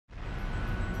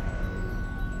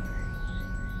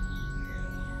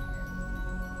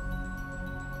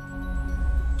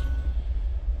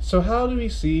So how do we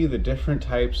see the different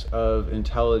types of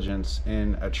intelligence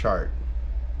in a chart?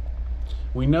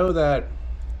 We know that,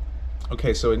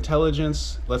 okay, so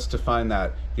intelligence, let's define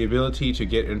that. The ability to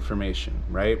get information,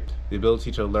 right? The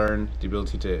ability to learn, the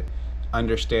ability to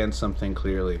understand something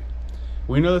clearly.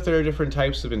 We know that there are different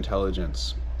types of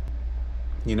intelligence.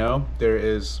 You know, there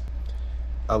is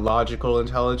a logical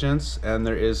intelligence and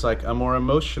there is like a more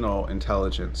emotional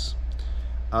intelligence.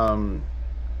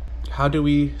 How do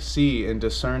we see and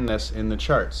discern this in the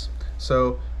charts?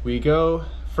 So we go,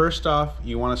 first off,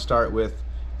 you want to start with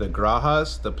the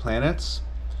grahas, the planets,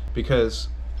 because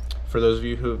for those of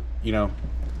you who,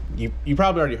 you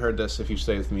probably already heard this if you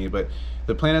stay with me, but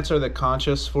the planets are the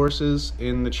conscious forces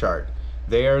in the chart.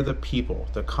 They are the people,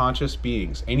 the conscious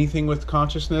beings. Anything with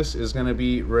consciousness is going to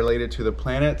be related to the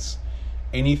planets.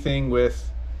 Anything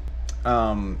with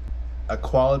a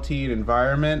quality, an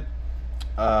environment,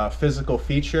 physical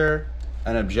feature,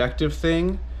 an objective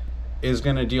thing is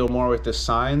going to deal more with the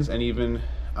signs and even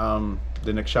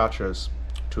the nakshatras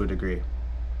to a degree.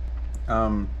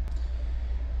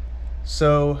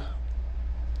 So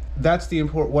that's the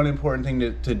one important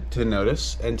thing to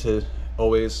notice and to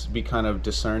always be kind of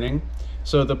discerning.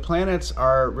 So the planets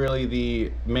are really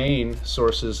the main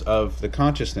sources of the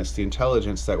consciousness, the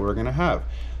intelligence that we're going to have.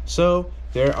 So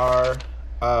there are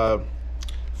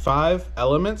 5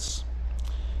 elements,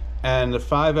 and the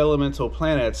 5 elemental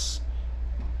planets,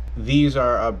 these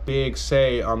are a big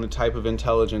say on the type of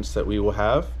intelligence that we will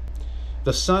have.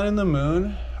 The sun and the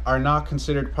moon are not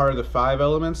considered part of the 5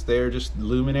 elements. They are just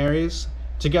luminaries.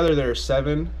 Together there are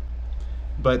 7,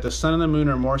 but the sun and the moon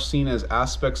are more seen as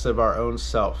aspects of our own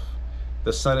self.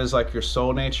 The sun is like your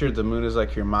soul nature, the moon is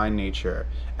like your mind nature.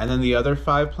 And then the other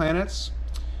 5 planets,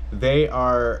 they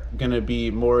are going to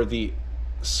be more the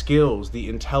skills, the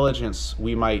intelligence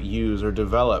we might use or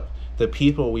develop, the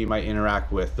people we might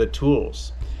interact with, the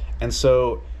tools. And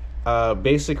so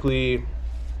basically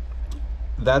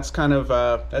that's kind of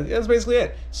that's basically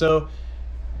it. So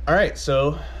all right,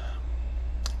 so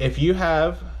if you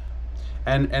have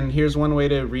and here's one way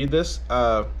to read this,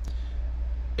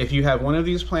 if you have one of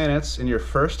these planets in your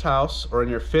 1st house or in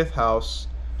your 5th house,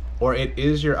 or it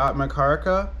is your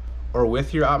Atmakaraka or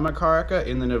with your Atmakaraka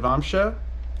in the Navamsha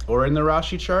or in the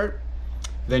Rashi chart,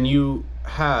 then you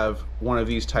have one of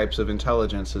these types of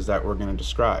intelligences that we're going to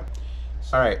describe.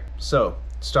 All right, so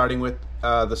starting with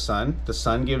the sun. The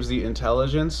sun gives the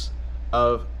intelligence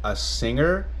of a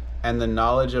singer and the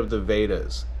knowledge of the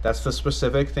Vedas. That's the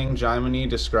specific thing Jaimini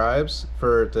describes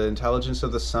for the intelligence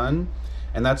of the sun.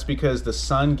 And that's because the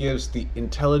sun gives the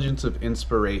intelligence of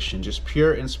inspiration, just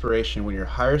pure inspiration, when your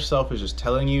higher self is just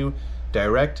telling you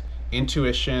direct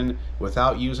intuition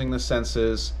without using the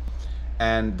senses.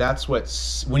 And that's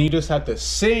when you just have to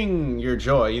sing your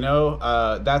joy,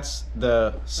 that's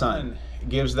the sun. It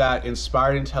gives that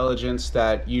inspired intelligence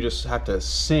that you just have to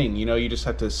sing, you just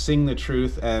have to sing the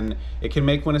truth, and it can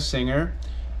make one a singer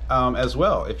as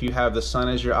well if you have the sun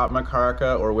as your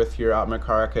Atmakaraka or with your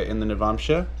Atmakaraka in the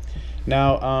Navamsha.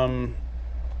 Now,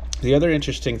 the other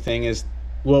interesting thing is,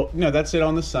 that's it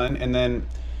on the sun. And then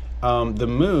the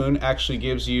moon actually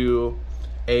gives you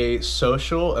a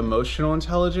social, emotional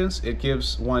intelligence. It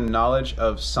gives one knowledge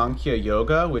of Sankhya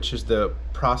Yoga, which is the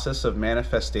process of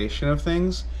manifestation of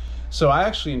things. So I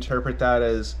actually interpret that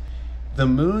as the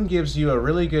moon gives you a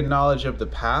really good knowledge of the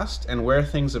past and where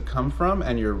things have come from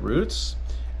and your roots.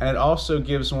 And it also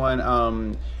gives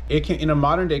one, it can, in a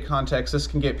modern day context, this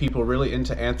can get people really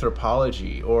into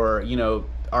anthropology or,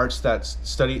 arts that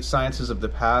study sciences of the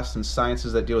past and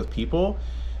sciences that deal with people.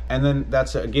 And then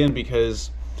that's, again, because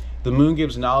the moon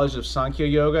gives knowledge of Sankhya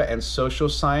Yoga and social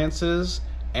sciences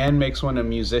and makes one a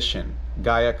musician,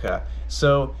 Gayaka.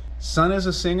 So sun is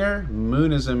a singer,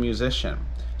 moon is a musician.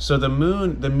 So the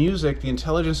moon, the music, the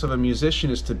intelligence of a musician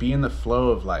is to be in the flow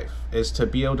of life, is to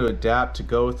be able to adapt, to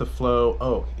go with the flow.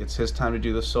 Oh, it's his time to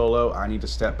do the solo. I need to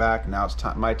step back. Now it's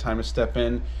my time to step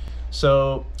in.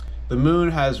 So the moon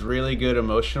has really good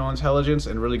emotional intelligence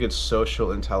and really good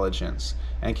social intelligence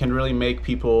and can really make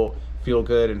people feel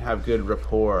good and have good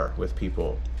rapport with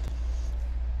people.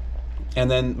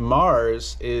 And then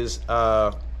Mars is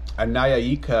a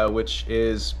Nyayika, which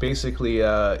is basically,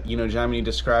 Jaimini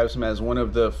describes him as one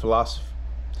of the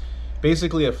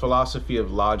basically a philosophy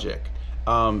of logic.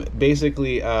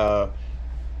 The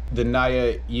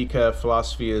Nyayika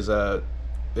philosophy is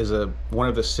one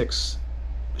of the 6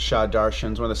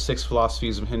 Shadarshans, one of the 6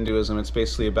 philosophies of Hinduism. It's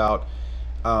basically about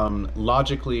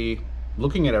logically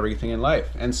looking at everything in life.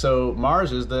 And so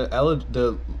Mars is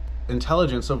the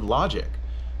intelligence of logic.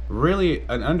 Really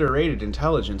an underrated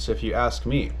intelligence, if you ask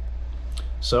me.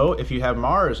 So if you have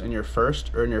Mars in your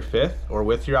first or in your fifth, or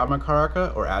with your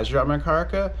Atmakaraka or as your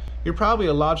Atmakaraka, you're probably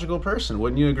a logical person,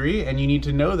 wouldn't you agree? And you need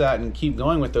to know that and keep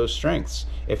going with those strengths.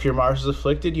 If your Mars is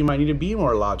afflicted, you might need to be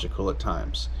more logical at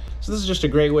times. So this is just a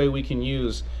great way we can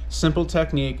use simple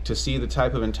technique to see the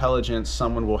type of intelligence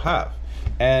someone will have.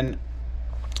 And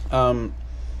so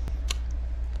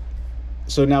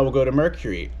now we'll go to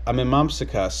Mercury, a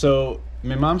Mimamsaka. So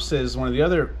Mimamsa is one of the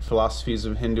other philosophies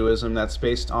of Hinduism that's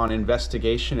based on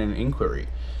investigation and inquiry.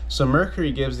 So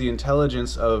Mercury gives the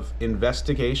intelligence of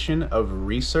investigation, of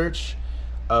research,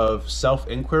 of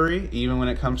self-inquiry, even when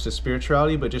it comes to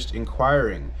spirituality, but just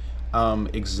inquiring,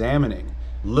 examining,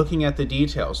 looking at the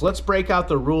details. Let's break out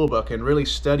the rule book and really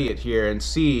study it here and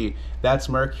see that's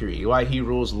Mercury, why he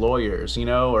rules lawyers, you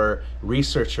know, or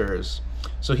researchers.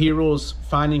 So he rules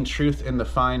finding truth in the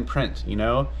fine print, you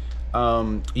know.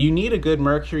 You need a good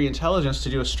Mercury intelligence to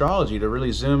do astrology, to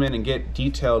really zoom in and get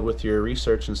detailed with your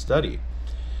research and study.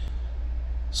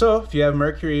 So if you have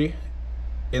Mercury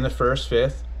in the first,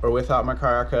 fifth, or with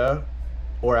Atmakaraka,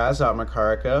 or as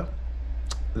Atmakaraka,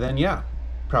 then yeah,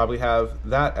 probably have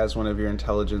that as one of your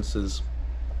intelligences.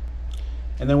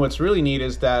 And then what's really neat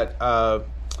is that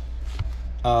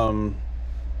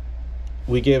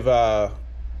we give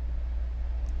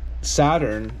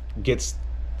Saturn gives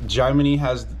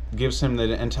him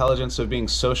the intelligence of being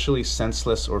socially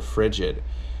senseless or frigid.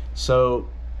 So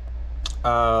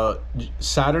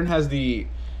Saturn has the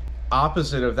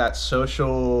opposite of that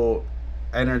social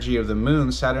energy of the moon.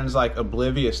 Saturn's like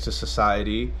oblivious to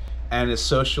society and is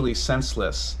socially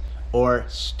senseless or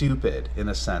stupid in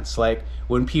a sense. Like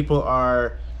when people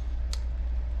are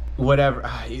whatever.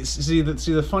 See,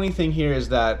 the funny thing here is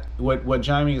that what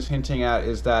Jaime is hinting at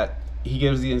is that he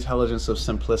gives the intelligence of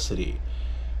simplicity,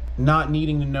 not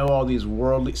needing to know all these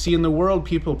worldly. See, in the world,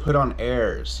 people put on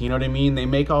airs. You know what I mean? They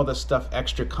make all this stuff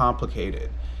extra complicated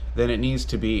than it needs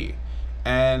to be.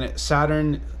 And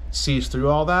Saturn sees through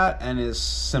all that and is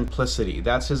simplicity.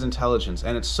 That's his intelligence.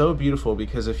 And it's so beautiful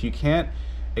because if you can't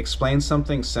explain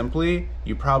something simply,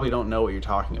 you probably don't know what you're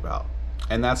talking about.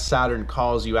 And that's Saturn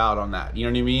calls you out on that. You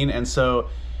know what I mean? And so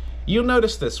you'll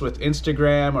notice this with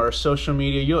Instagram or social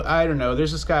media. I don't know,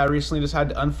 there's this guy I recently just had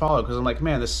to unfollow because I'm like,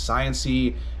 man, this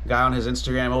sciencey guy on his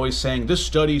Instagram always saying, this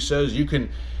study says you can,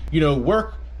 you know,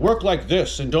 work like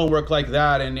this and don't work like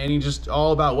that, and he just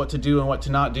all about what to do and what to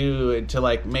not do to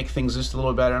like make things just a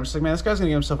little better. I'm just like, man, this guy's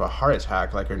gonna give himself a heart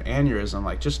attack, like, or an aneurysm.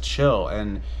 Like, just chill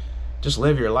and just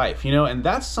live your life, you know. And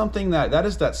that's something that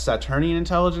is that Saturnian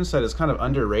intelligence that is kind of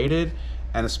underrated,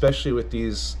 and especially with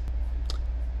these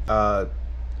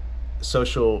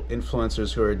social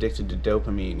influencers who are addicted to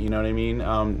dopamine, you know what I mean,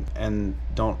 and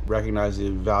don't recognize the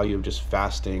value of just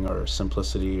fasting or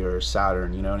simplicity or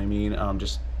Saturn, you know what I mean,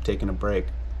 just taking a break,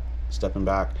 stepping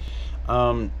back.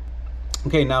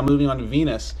 Okay, now moving on to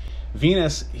Venus.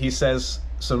 Venus, he says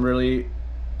some really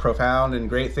profound and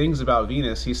great things about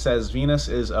Venus. He says Venus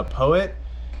is a poet,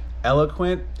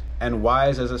 eloquent, and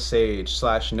wise as a sage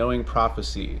 / knowing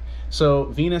prophecy. So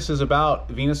Venus gives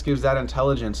that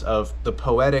intelligence of the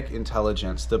poetic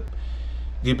intelligence, the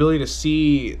ability to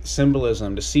see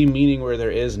symbolism, to see meaning where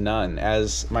there is none,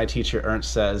 as my teacher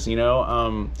Ernst says, you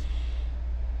know,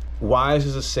 wise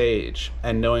as a sage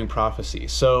and knowing prophecy.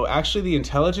 So actually the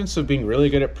intelligence of being really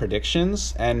good at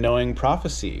predictions and knowing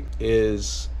prophecy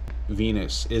is a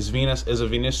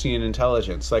Venusian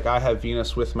intelligence. Like I have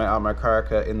Venus with my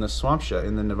Atmakaraka in the Swampsha,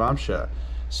 in the Navamsha.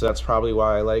 So that's probably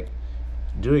why I like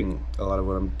doing a lot of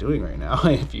what I'm doing right now,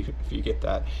 if you get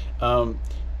that. And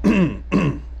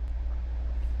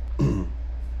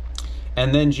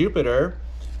then Jupiter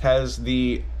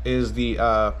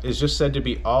is just said to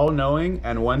be all-knowing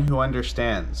and one who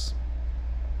understands.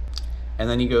 And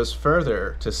then he goes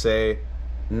further to say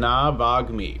na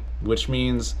vagmi, which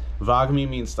means Vagmi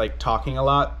means like talking a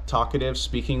lot, talkative,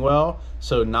 speaking well.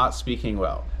 So not speaking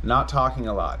well, not talking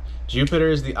a lot. Jupiter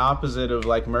is the opposite of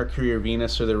like Mercury or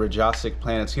Venus or the Rajasic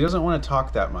planets. He doesn't want to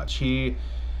talk that much.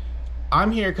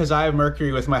 I'm here because I have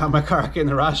Mercury with my Atmakaraka in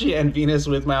the Rashi and Venus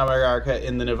with my Atmakaraka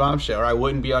in the Navamsha, or I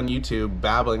wouldn't be on YouTube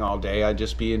babbling all day. I'd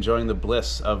just be enjoying the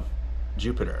bliss of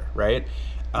Jupiter, right?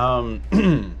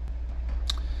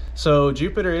 So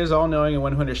Jupiter is all-knowing and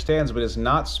one who understands, but is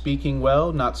not speaking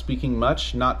well, not speaking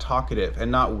much, not talkative,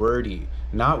 and not wordy.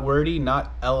 Not wordy,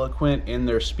 not eloquent in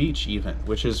their speech even,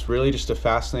 which is really just a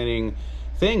fascinating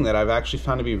thing that I've actually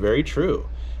found to be very true.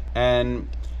 And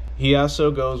he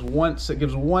also gives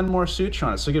one more sutra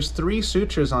on it. So he gives 3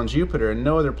 sutras on Jupiter and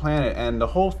no other planet. And the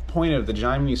whole point of the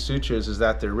Jaimini sutras is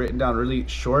that they're written down really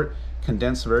short,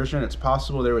 condensed version. It's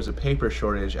possible there was a paper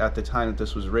shortage at the time that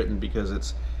this was written because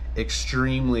it's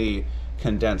extremely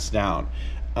condensed down.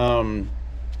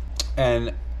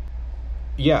 And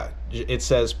yeah, it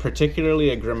says particularly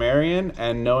a grammarian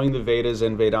and knowing the Vedas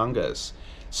and Vedangas.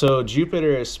 So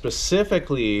Jupiter is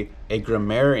specifically a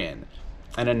grammarian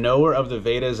and a knower of the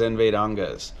Vedas and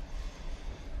Vedangas.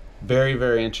 Very,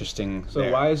 very interesting. So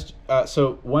there. Why is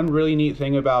so one really neat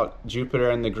thing about Jupiter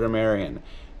and the grammarian?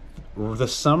 The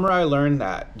summer I learned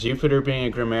that Jupiter being a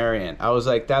grammarian, I was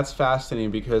like, that's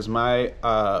fascinating because my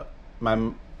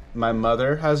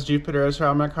mother has Jupiter as her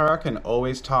almanac and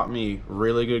always taught me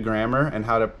really good grammar and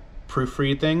how to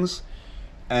proofread things.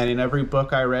 And in every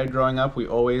book I read growing up, we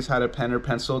always had a pen or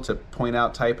pencil to point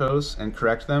out typos and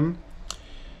correct them.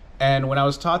 And when I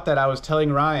was taught that, I was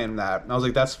telling Ryan that. And I was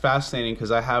like, that's fascinating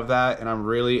because I have that and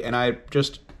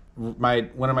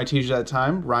one of my teachers at the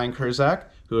time, Ryan Kurzak,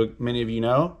 who many of you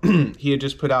know, he had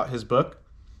just put out his book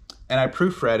and I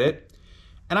proofread it.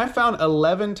 And I found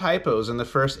 11 typos in the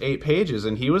first 8 pages,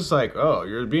 and he was like, "Oh,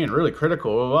 you're being really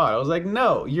critical." Blah, blah, blah. I was like,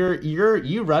 "No,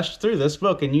 you rushed through this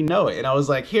book and you know it." And I was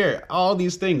like, "Here, all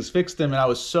these things, fix them."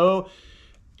 And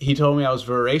he told me I was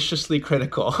voraciously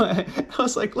critical. I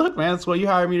was like, "Look, man, that's what you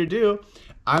hired me to do.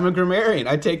 I'm a grammarian.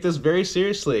 I take this very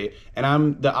seriously, and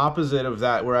I'm the opposite of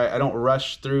that, where I don't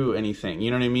rush through anything.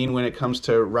 You know what I mean? When it comes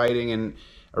to writing and."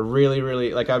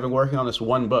 Really, like I've been working on this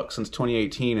one book since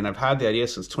 2018 and I've had the idea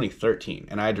since 2013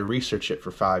 and I had to research it for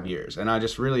 5 years and I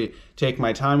just really take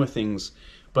my time with things.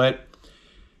 But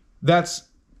that's,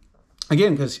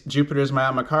 again, because Jupiter is my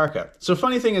Atmakaraka. So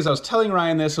funny thing is I was telling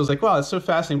Ryan this, I was like, wow, it's so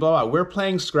fascinating, blah, blah. We're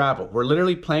playing Scrabble. We're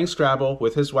literally playing Scrabble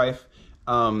with his wife.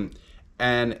 This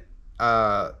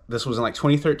was in like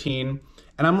 2013.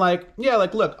 And I'm like, yeah,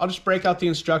 like, look, I'll just break out the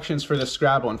instructions for this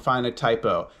Scrabble and find a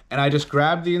typo. And I just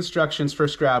grabbed the instructions for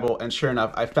Scrabble, and sure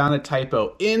enough, I found a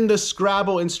typo in the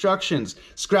Scrabble instructions.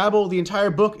 Scrabble, the entire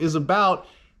book is about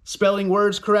spelling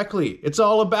words correctly. It's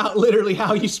all about literally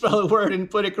how you spell a word and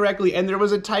put it correctly. And there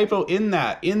was a typo in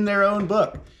their own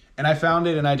book. And I found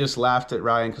it, and I just laughed at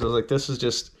Ryan because I was like, this is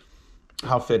just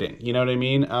how fitting. You know what I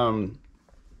mean?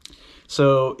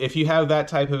 So if you have that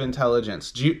type of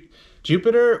intelligence,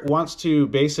 Jupiter wants to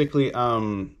basically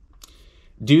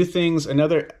do things.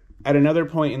 At another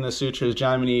point in the sutras,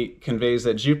 Jaimini conveys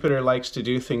that Jupiter likes to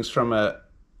do things from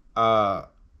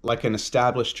like an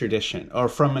established tradition or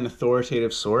from an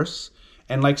authoritative source,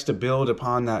 and likes to build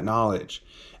upon that knowledge.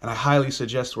 And I highly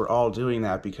suggest we're all doing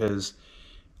that because,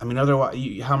 I mean, otherwise,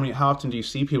 how often do you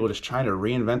see people just trying to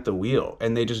reinvent the wheel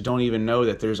and they just don't even know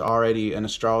that there's already an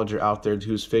astrologer out there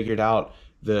who's figured out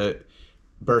the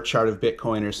birth chart of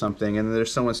Bitcoin or something, and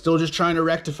there's someone still just trying to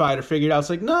rectify it or figure it out. It's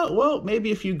like, no, well, maybe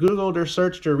if you Googled or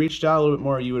searched or reached out a little bit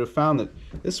more, you would have found that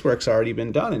this work's already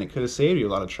been done and it could have saved you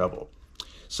a lot of trouble.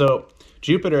 So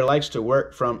Jupiter likes to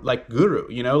work from like guru,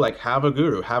 like have a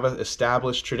guru, have an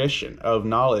established tradition of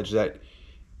knowledge that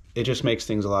it just makes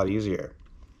things a lot easier.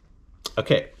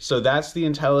 Okay, so that's the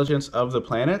intelligence of the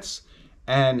planets,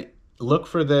 and look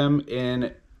for them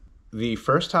in the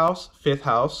 1st house, 5th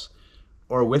house,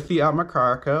 or with the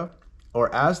Atmakaraka,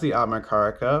 or as the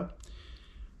Atmakaraka,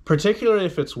 particularly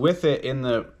if it's with it in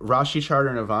the Rashi chart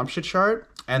or Navamsha chart,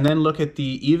 and then look at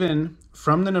even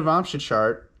from the Navamsha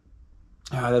chart.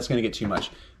 That's going to get too much.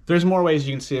 There's more ways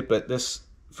you can see it, but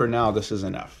for now, this is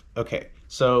enough. Okay,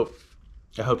 so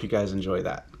I hope you guys enjoy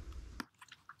that.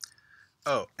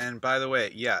 Oh, and by the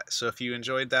way, yeah, so if you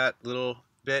enjoyed that little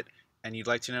bit and you'd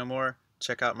like to know more,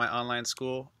 check out my online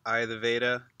school, Eye of the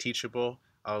Veda, Teachable.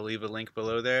 I'll leave a link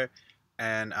below there,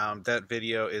 and that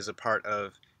video is a part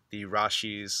of the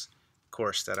Rashi's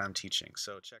course that I'm teaching.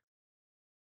 So check.